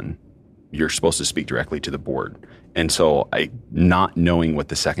anyone. You're supposed to speak directly to the board. And so not knowing what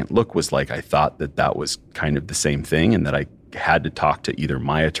the second look was like, I thought that that was kind of the same thing and that I had to talk to either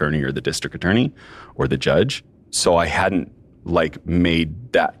my attorney or the district attorney or the judge. So I hadn't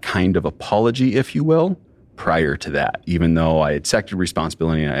made that kind of apology, if you will, prior to that. Even though I had accepted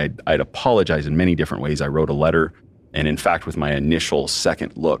responsibility and I'd apologized in many different ways. I wrote a letter. And in fact, with my initial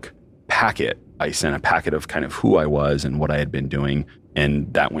second look packet, I sent a packet of kind of who I was and what I had been doing.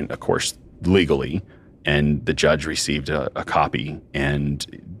 And that went, of course, legally. And the judge received a copy, and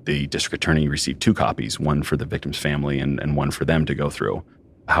the district attorney received 2 copies, one for the victim's family and one for them to go through.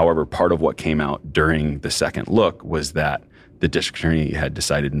 However, part of what came out during the second look was that the district attorney had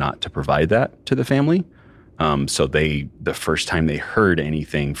decided not to provide that to the family. So the first time they heard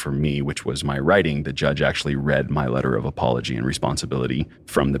anything from me, which was my writing, the judge actually read my letter of apology and responsibility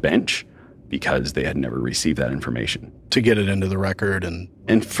from the bench, because they had never received that information. To get it into the record and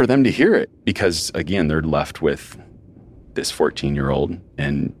for them to hear it, because again, they're left with this 14-year-old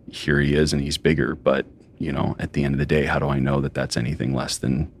and here he is and he's bigger. But, at the end of the day, how do I know that that's anything less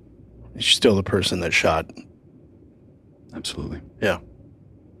than... You're still the person that shot. Absolutely. Yeah.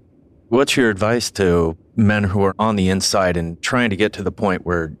 What's your advice to men who are on the inside and trying to get to the point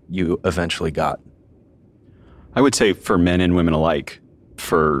where you eventually got? I would say for men and women alike,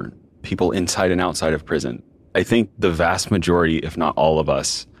 for people inside and outside of prison, I think the vast majority, if not all of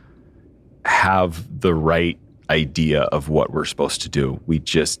us, have the right idea of what we're supposed to do. We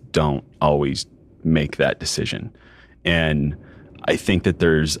just don't always make that decision. And I think that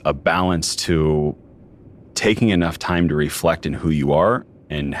there's a balance to taking enough time to reflect in who you are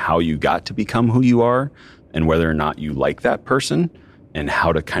and how you got to become who you are and whether or not you like that person and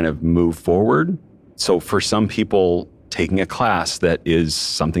how to kind of move forward. So for some people, taking a class that is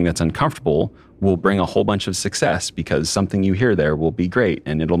something that's uncomfortable will bring a whole bunch of success because something you hear there will be great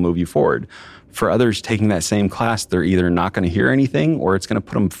and it'll move you forward. For others taking that same class, they're either not going to hear anything or it's going to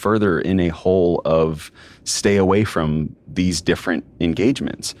put them further in a hole of stay away from these different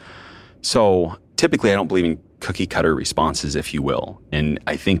engagements. So typically I don't believe in cookie cutter responses, if you will. And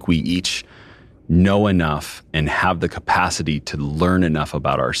I think we each know enough and have the capacity to learn enough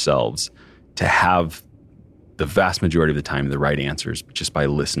about ourselves to have the vast majority of the time the right answers just by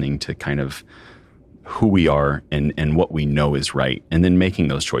listening to kind of who we are and what we know is right, and then making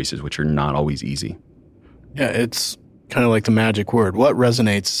those choices, which are not always easy. Yeah, it's kind of like the magic word. What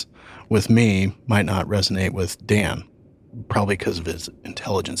resonates with me might not resonate with Dan, probably because of his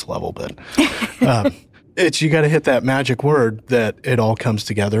intelligence level, but you got to hit that magic word that it all comes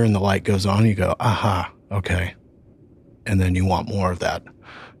together and the light goes on. You go, aha, okay. And then you want more of that.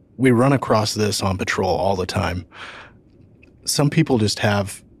 We run across this on patrol all the time. Some people just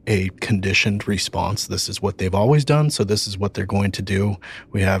have a conditioned response. This is what they've always done, so this is what they're going to do.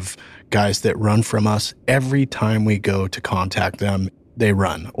 We have guys that run from us. Every time we go to contact them, they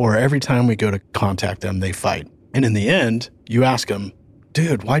run. Or every time we go to contact them, they fight. And in the end, you ask them,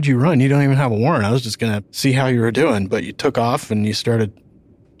 dude, why'd you run? You don't even have a warrant. I was just going to see how you were doing, but you took off and you started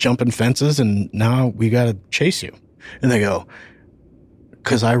jumping fences and now we got to chase you. And they go,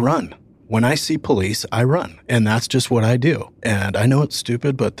 because I run. When I see police, I run. And that's just what I do. And I know it's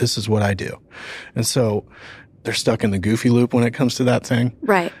stupid, but this is what I do. And so they're stuck in the goofy loop when it comes to that thing.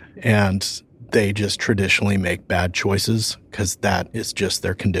 Right. And they just traditionally make bad choices because that is just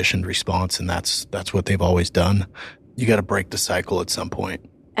their conditioned response. And that's what they've always done. You got to break the cycle at some point.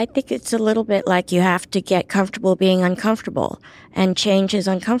 I think it's a little bit like you have to get comfortable being uncomfortable, and change is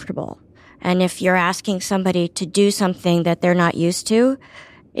uncomfortable. And if you're asking somebody to do something that they're not used to,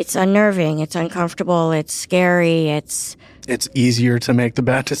 it's unnerving, it's uncomfortable, it's scary, it's easier to make the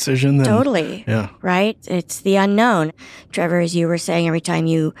bad decision than... Totally. Yeah. Right? It's the unknown. Trevor, as you were saying, every time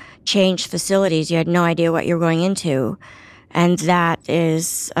you changed facilities, you had no idea what you were going into. And that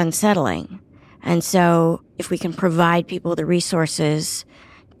is unsettling. And so if we can provide people the resources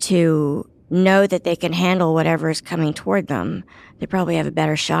to know that they can handle whatever is coming toward them, they probably have a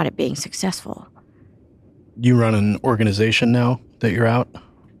better shot at being successful. You run an organization now that you're out?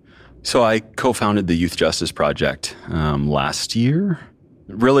 So I co-founded the Youth Justice Project last year.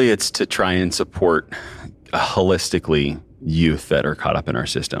 Really, it's to try and support holistically youth that are caught up in our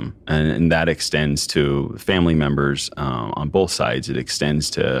system. And that extends to family members on both sides. It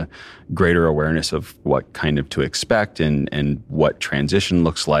extends to greater awareness of what kind of to expect and what transition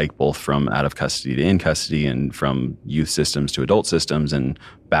looks like, both from out of custody to in custody and from youth systems to adult systems and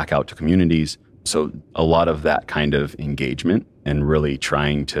back out to communities. So a lot of that kind of engagement and really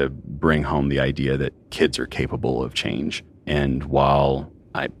trying to bring home the idea that kids are capable of change. And while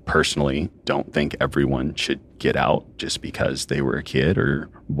I personally don't think everyone should get out just because they were a kid or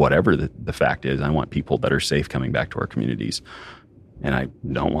whatever the fact is, I want people that are safe coming back to our communities. And I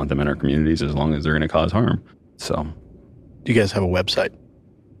don't want them in our communities as long as they're going to cause harm. So, do you guys have a website?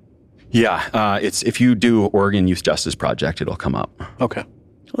 Yeah, it's if you do Oregon Youth Justice Project, it'll come up. Okay.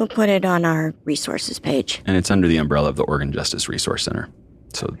 We'll put it on our resources page. And it's under the umbrella of the Oregon Justice Resource Center.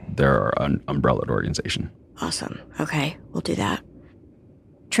 So they're an umbrellaed organization. Awesome. Okay, we'll do that.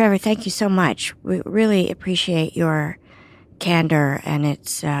 Trevor, thank you so much. We really appreciate your candor, and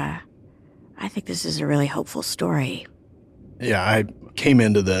it's, I think this is a really hopeful story. Yeah, I came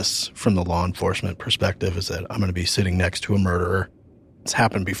into this from the law enforcement perspective, is that I'm going to be sitting next to a murderer. It's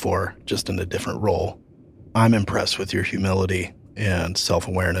happened before, just in a different role. I'm impressed with your humility and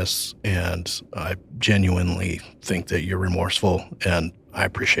self-awareness, and I genuinely think that you're remorseful, and I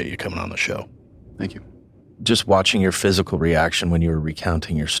appreciate you coming on the show. Thank you. Just watching your physical reaction when you were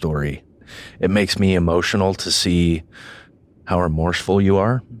recounting your story, it makes me emotional to see how remorseful you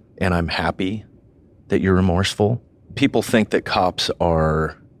are, and I'm happy that you're remorseful. People think that cops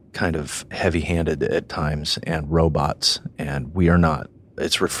are kind of heavy-handed at times and robots, and we are not.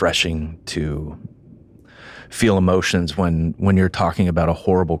 It's refreshing to feel emotions when you're talking about a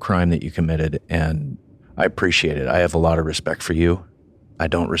horrible crime that you committed, and I appreciate it. I have a lot of respect for you. I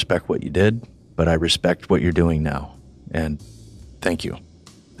don't respect what you did, but I respect what you're doing now, and thank you.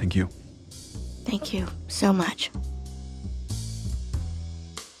 Thank you. Thank you so much.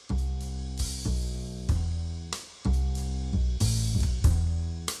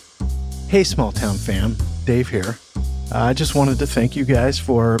 Hey, Small Town fam, Dave here. I just wanted to thank you guys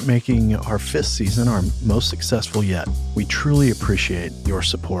for making our 5th season our most successful yet. We truly appreciate your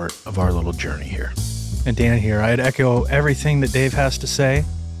support of our little journey here. And Dan here, I'd echo everything that Dave has to say.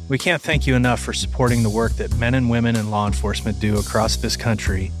 We can't thank you enough for supporting the work that men and women in law enforcement do across this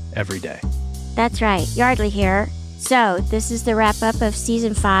country every day. That's right, Yardley here. So, this is the wrap-up of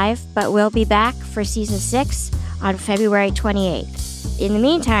Season 5, but we'll be back for Season 6 on February 28th. In the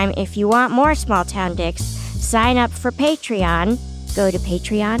meantime, if you want more Small Town Dicks, sign up for Patreon. Go to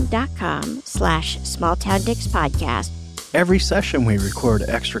patreon.com/smalltowndickspodcast. Every session we record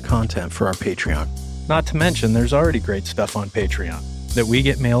extra content for our Patreon. Not to mention, there's already great stuff on Patreon that we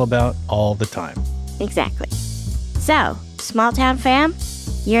get mail about all the time. Exactly. So, Small Town fam,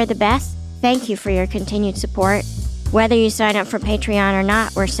 you're the best. Thank you for your continued support. Whether you sign up for Patreon or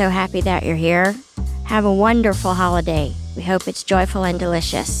not, we're so happy that you're here. Have a wonderful holiday. We hope it's joyful and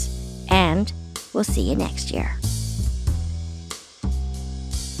delicious. And we'll see you next year.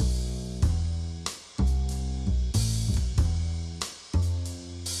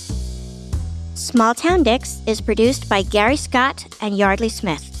 Small Town Dicks is produced by Gary Scott and Yardley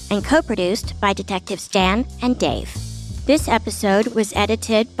Smith and co-produced by Detectives Dan and Dave. This episode was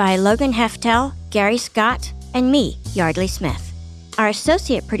edited by Logan Heftel, Gary Scott, and me, Yardley Smith. Our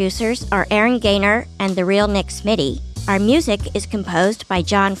associate producers are Aaron Gaynor and the real Nick Smitty. Our music is composed by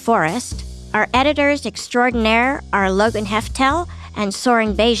John Forrest. Our editors extraordinaire are Logan Heftel and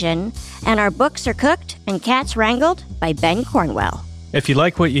Soren Bajan, and our books are cooked and cats wrangled by Ben Cornwell. If you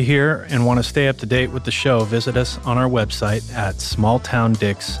like what you hear and want to stay up to date with the show, visit us on our website at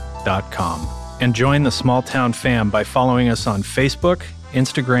smalltowndicks.com. And join the Small Town fam by following us on Facebook,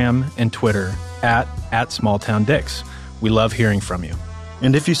 Instagram, and Twitter at SmallTownDicks. We love hearing from you.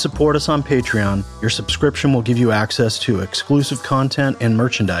 And if you support us on Patreon, your subscription will give you access to exclusive content and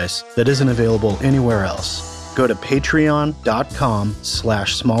merchandise that isn't available anywhere else. Go to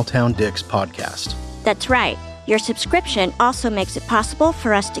patreon.com/smalltowndickspodcast. That's right. Your subscription also makes it possible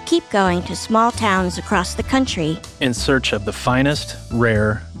for us to keep going to small towns across the country in search of the finest,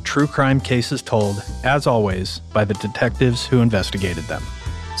 rare, true crime cases told, as always, by the detectives who investigated them.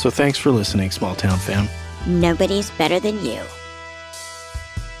 So thanks for listening, Small Town fam. Nobody's better than you.